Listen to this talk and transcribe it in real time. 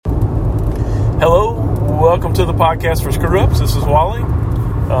Hello, welcome to the podcast for Screw Ups. This is Wally.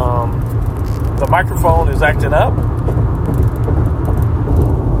 The microphone is acting up.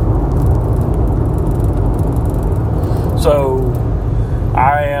 So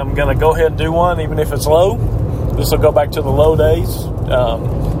I am going to go ahead and do one, even if it's low. This will go back to the low days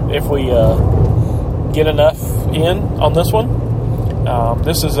if we get enough in on this one.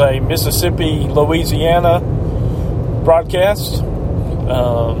 This is a Mississippi, Louisiana broadcast.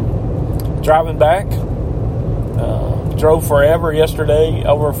 Driving back, drove forever yesterday,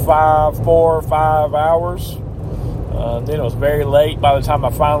 over 4 or 5 hours. Then it was very late by the time I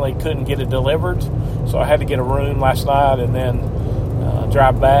finally couldn't get it delivered, so I had to get a room last night and then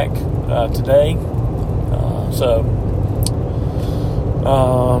drive back today.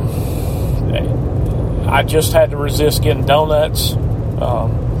 I just had to resist getting donuts.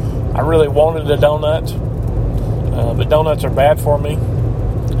 I really wanted a donut, but donuts are bad for me.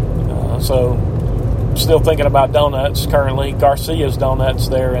 So I'm still thinking about donuts currently. Garcia's Donuts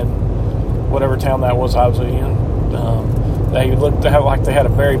there in whatever town that was I was in. They looked like they had a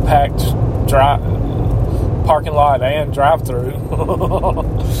very packed parking lot and drive-through,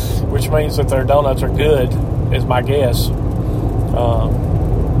 which means that their donuts are good, is my guess.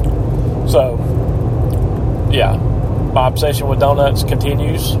 Yeah, my obsession with donuts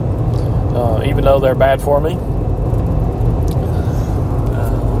continues, even though they're bad for me.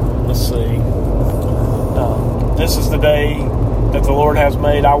 Let's see. This is the day that the Lord has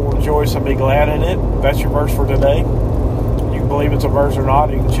made. I will rejoice and be glad in it. That's your verse for today. You can believe it's a verse or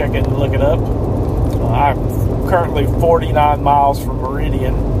not. You can check it and look it up. I'm currently 49 miles from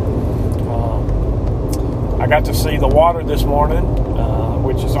Meridian. I got to see the water this morning,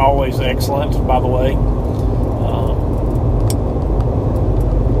 which is always excellent, by the way.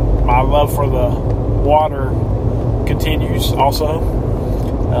 My love for the water continues also.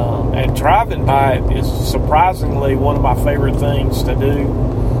 And driving by it is surprisingly one of my favorite things to do.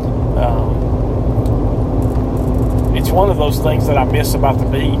 It's one of those things that I miss about the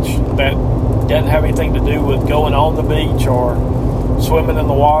beach that doesn't have anything to do with going on the beach or swimming in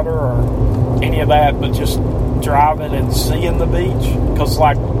the water or any of that, but just driving and seeing the beach. Because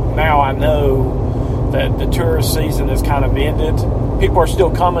like now I know that the tourist season is kind of ended. People are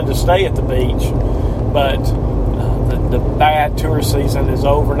still coming to stay at the beach, but the bad tourist season is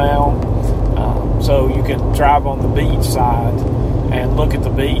over now, so you can drive on the beach side and look at the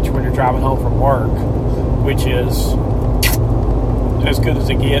beach when you're driving home from work, which is as good as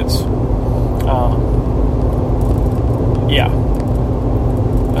it gets.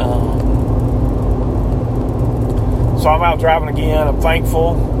 So I'm out driving again. I'm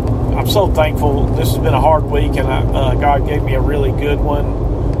thankful. I'm so thankful. This has been a hard week, and God gave me a really good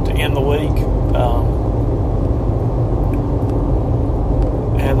one to end the week.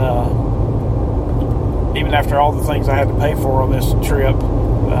 Even after all the things I had to pay for on this trip,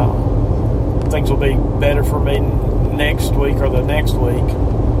 things will be better for me next week or the next week.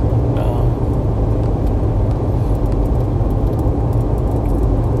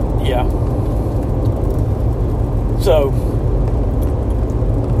 So,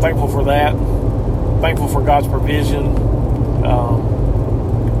 thankful for that. Thankful for God's provision.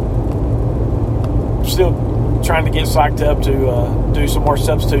 Still trying to get psyched up to do some more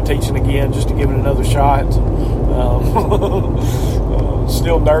substitute teaching again, just to give it another shot.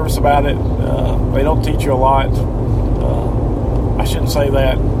 Still nervous about it. They don't teach you a lot. I shouldn't say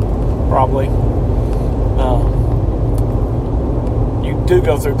that, probably. You do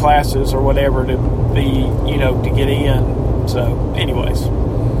go through classes or whatever to be, to get in. So, anyways.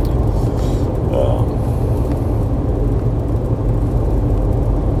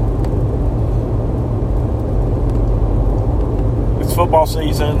 Football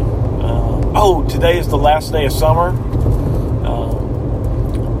season. Today is the last day of summer.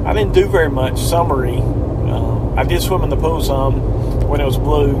 I didn't do very much summery. I did swim in the pool some when it was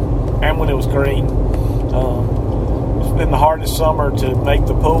blue and when it was green. It's been the hardest summer to make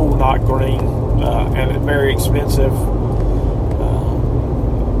the pool not green, and it's very expensive.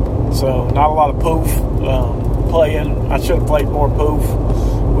 So not a lot of poof playing. I should have played more poof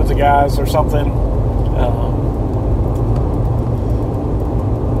with the guys or something.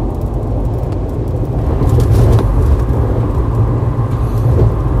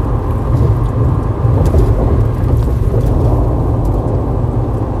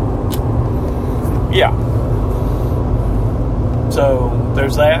 So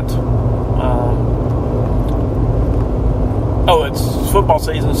there's that. It's football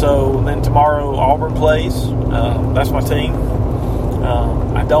season, so then tomorrow Auburn plays. That's my team.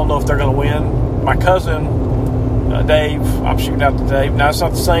 I don't know if they're going to win. My cousin, Dave, I'm shooting out to Dave. Now, it's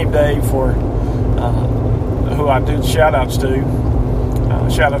not the same Dave for who I do shout outs to.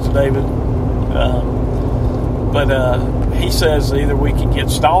 Shout out to David. But he says either we can get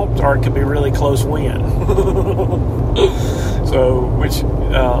stomped or it could be really close win. So, which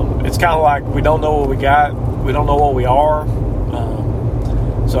it's kind of like we don't know what we got, we don't know what we are.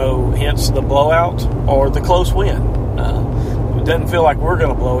 So, hence the blowout or the close win. It doesn't feel like we're going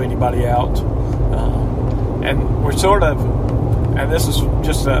to blow anybody out, and we're sort of. And this is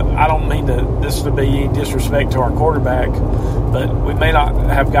just I don't mean this to be disrespect to our quarterback, but we may not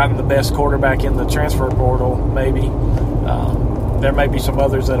have gotten the best quarterback in the transfer portal, maybe. There may be some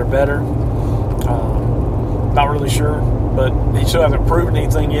others that are better. Not really sure, but he still hasn't proven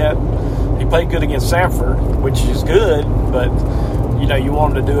anything yet. He played good against Samford, which is good, but, you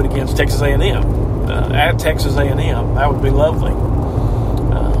want him to do it against Texas A&M. At Texas A&M, that would be lovely.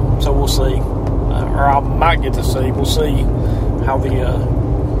 So we'll see. Or I might get to see. We'll see how the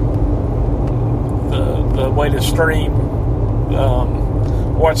way to stream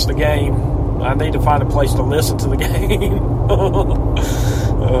watch the game. I need to find a place to listen to the game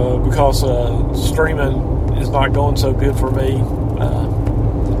because streaming is not going so good for me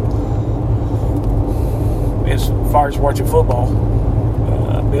as far as watching football.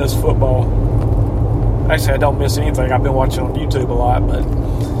 I miss football. Actually, I don't miss anything. I've been watching on YouTube a lot, but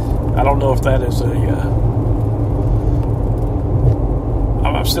I don't know if that is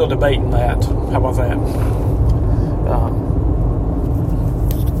I'm still debating that. How about that?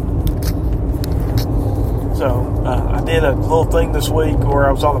 I did a little thing this week where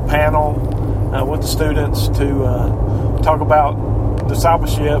I was on a panel with the students to talk about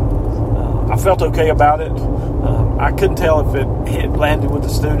discipleship. I felt okay about it. I couldn't tell if it landed with the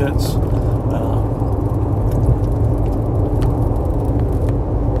students.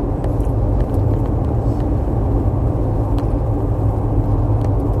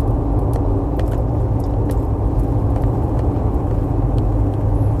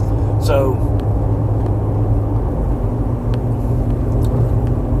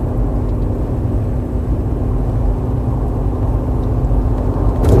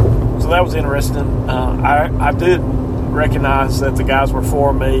 That was interesting. I did recognize that the guys were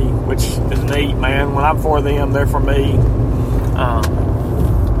for me, which is neat, man. When I'm for them, they're for me,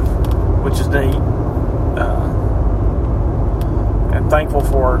 which is neat. And thankful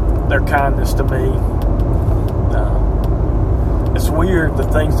for their kindness to me. It's weird the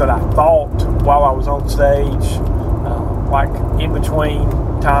things that I thought while I was on stage, like in between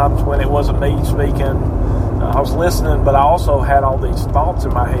times when it wasn't me speaking. I was listening, but I also had all these thoughts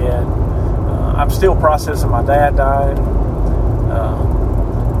in my head. I'm still processing my dad dying.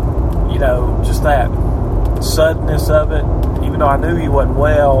 Just that suddenness of it, even though I knew he wasn't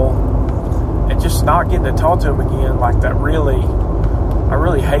well, and just not getting to talk to him again like that. I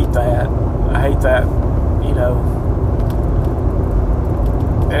really hate that. I hate that,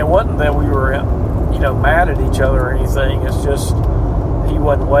 And it wasn't that we were, mad at each other or anything. It's just he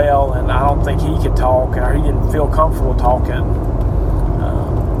wasn't well, and I don't think he could talk, or he didn't feel comfortable talking.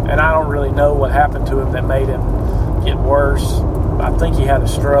 And I don't really know what happened to him that made him get worse. I think he had a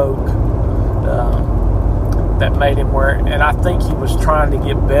stroke that made him and I think he was trying to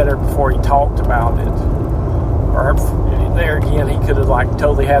get better before he talked about it. Or there again, he could have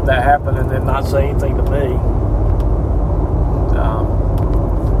totally had that happen and then not say anything to me.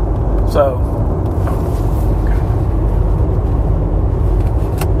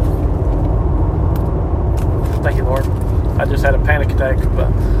 Thank you, Lord. I just had a panic attack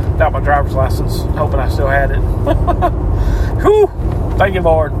without my driver's license, hoping I still had it. Whew! Thank you,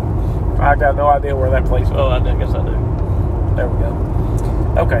 Lord. I got no idea where that place. Oh, I guess I do. There we go.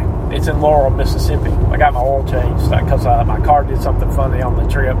 Okay, it's in Laurel, Mississippi. I got my oil changed because my car did something funny on the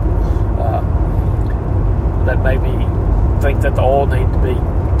trip that made me think that the oil needed to be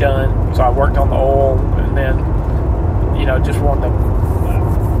done. So I worked on the oil, and then just wanted to.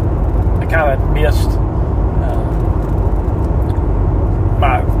 I kind of missed.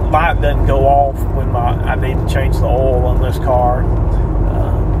 My light doesn't go off when I need to change the oil on this car.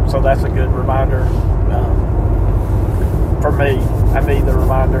 So that's a good reminder for me. I need the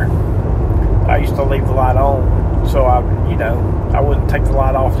reminder. I used to leave the light on, so I wouldn't take the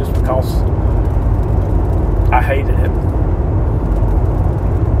light off just because I hated it.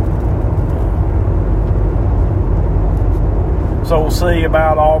 So we'll see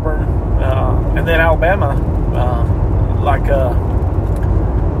about Auburn, and then Alabama.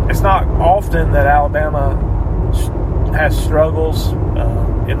 It's not often that Alabama has struggles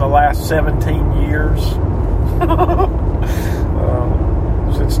in the last 17 years.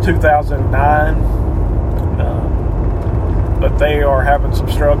 Since 2009. but they are having some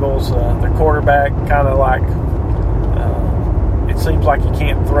struggles. Their quarterback kind of like, it seems like he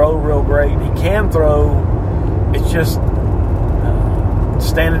can't throw real great. He can throw, it's just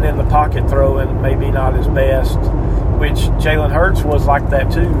standing in the pocket throwing maybe not his best, which Jalen Hurts was like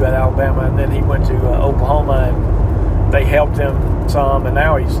that too at Alabama, and then he went to Oklahoma and they helped him some, and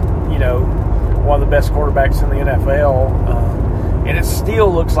now he's, one of the best quarterbacks in the NFL, and it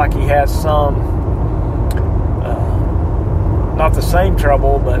still looks like he has some, not the same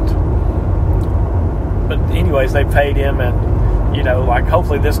trouble, but anyways, they paid him, and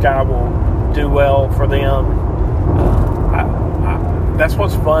hopefully this guy will do well for them. That's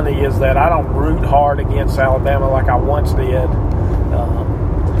what's funny is that I don't root hard against Alabama like I once did.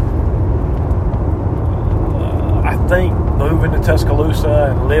 I think moving to Tuscaloosa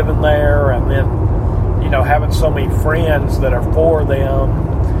and living there, and then having so many friends that are for them,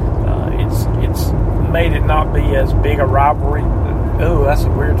 it's made it not be as big a rivalry. Oh, that's a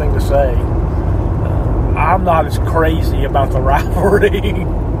weird thing to say. I'm not as crazy about the rivalry.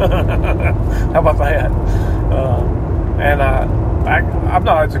 How about that? And I'm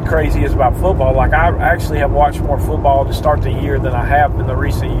not as crazy as about football. Like, I actually have watched more football to start the year than I have in the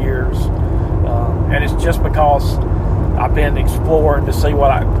recent years. And it's just because I've been exploring to see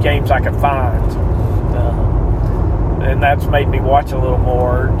what games I can find. And that's made me watch a little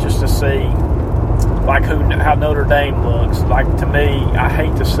more just to see how Notre Dame looks. Like, to me, I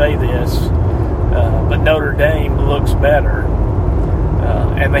hate to say this, but Notre Dame looks better.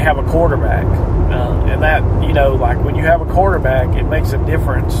 And they have a quarterback. And that, when you have a quarterback, it makes a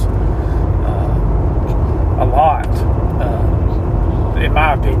difference a lot, in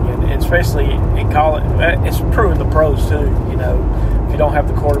my opinion, especially in college. It's true in the pros, too. If you don't have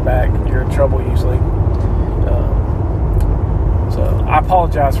the quarterback, you're in trouble usually. So I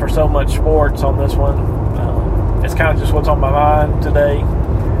apologize for so much sports on this one. It's kind of just what's on my mind today.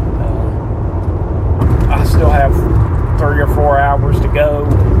 I still have 3 or 4 hours to go,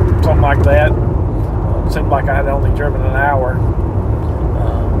 something like that. It seemed like I had only driven an hour.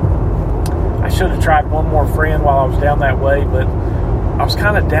 I should have tried one more friend while I was down that way, but I was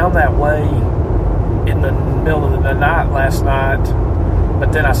kind of down that way in the middle of the night last night,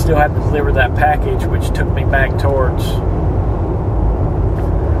 but then I still had to deliver that package, which took me back towards,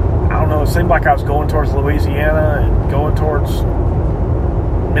 I don't know, it seemed like I was going towards Louisiana and going towards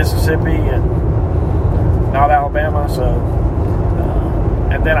Mississippi and not Alabama, so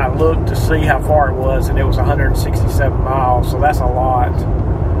and then I looked to see how far it was, and it was 167 miles, so that's a lot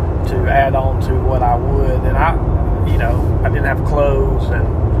to add on to what I would. And I didn't have clothes and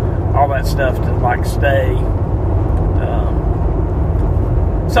all that stuff to stay.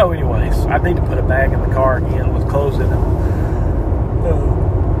 So anyways, I need to put a bag in the car again with clothes in it.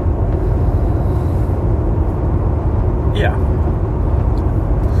 Yeah.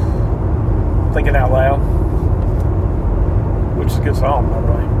 Thinking out loud, which is a good song, by the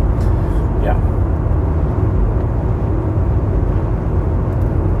way. Yeah.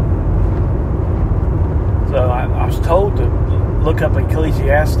 So I was told to look up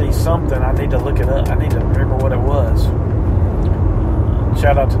Ecclesiastes something. I need to look it up. I need to remember what it was.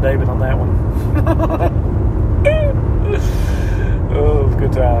 Shout out to David on that one. Oh,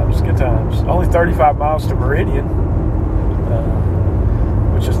 good times, good times. Only 35 miles to Meridian,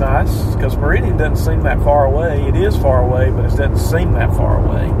 which is nice, because Meridian doesn't seem that far away. It is far away, but it doesn't seem that far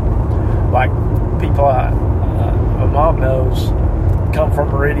away. Like people my mom knows come from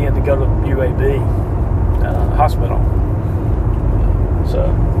Meridian to go to UAB hospital. So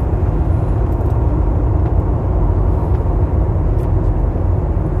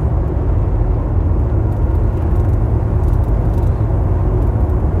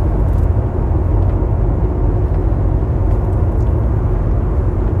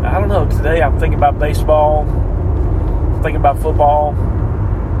I don't know. Today I'm thinking about baseball, thinking about football,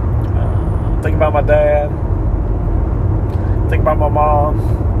 thinking about my dad, thinking about my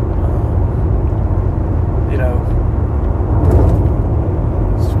mom.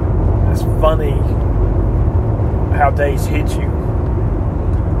 It's funny how days hit you,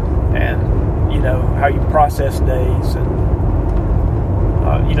 and how you process days, and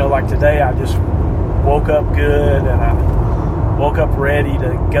like today I just woke up good, and I woke up ready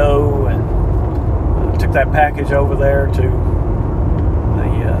to go, and took that package over there to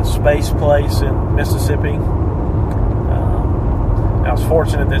the space place in Mississippi. I was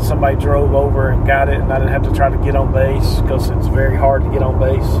fortunate that somebody drove over and got it, and I didn't have to try to get on base, because it's very hard to get on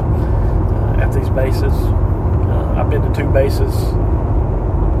base at these bases. I've been to 2 bases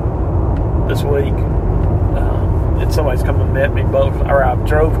this week, and somebody's come and met me both, or I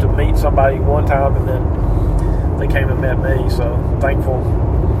drove to meet somebody one time, and then they came and met me. So thankful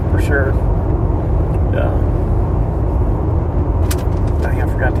for sure. Dang, I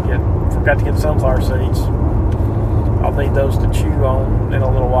forgot to get sunflower seeds. I'll need those to chew on in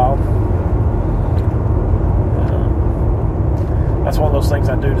a little while. That's one of those things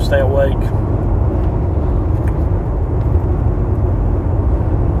I do to stay awake.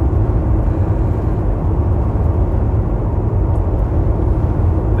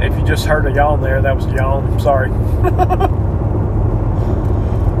 If you just heard a yawn there, that was a yawn. Sorry.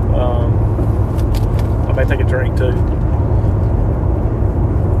 I may take a drink too.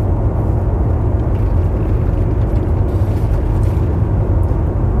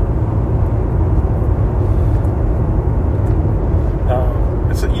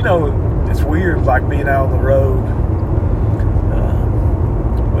 It's weird, like being out on the road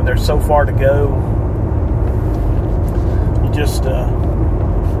when there's so far to go. You just,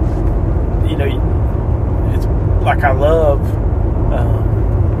 it's like I love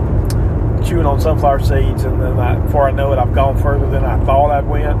chewing on sunflower seeds, and then before I know it, I've gone further than I thought I'd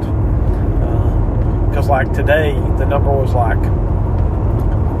went. Because like today, the number was like,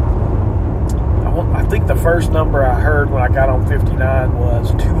 I think the first number I heard when I got on 59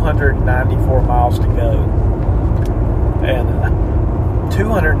 was 294 miles to go. And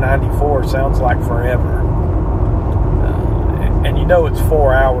 294 sounds like forever. And it's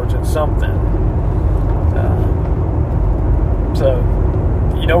 4 hours and something. So,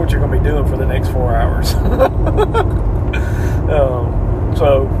 you know what you're going to be doing for the next 4 hours.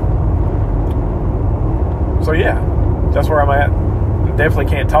 So yeah, that's where I'm at. Definitely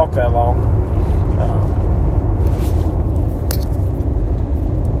can't talk that long.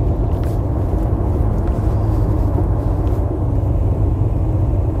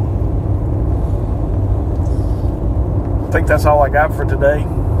 I think that's all I got for today.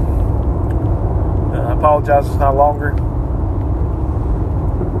 I apologize it's not longer.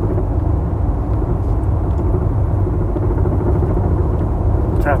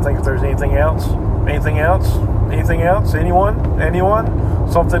 I'm trying to think if there's anything else. Anything else? Anyone?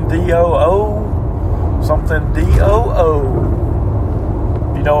 Something DOO? Something DOO.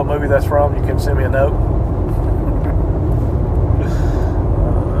 If you know what movie that's from, you can send me a note.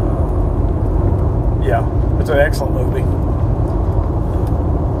 Yeah, it's an excellent movie.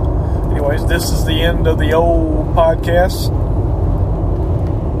 Anyways, this is the end of the old podcast.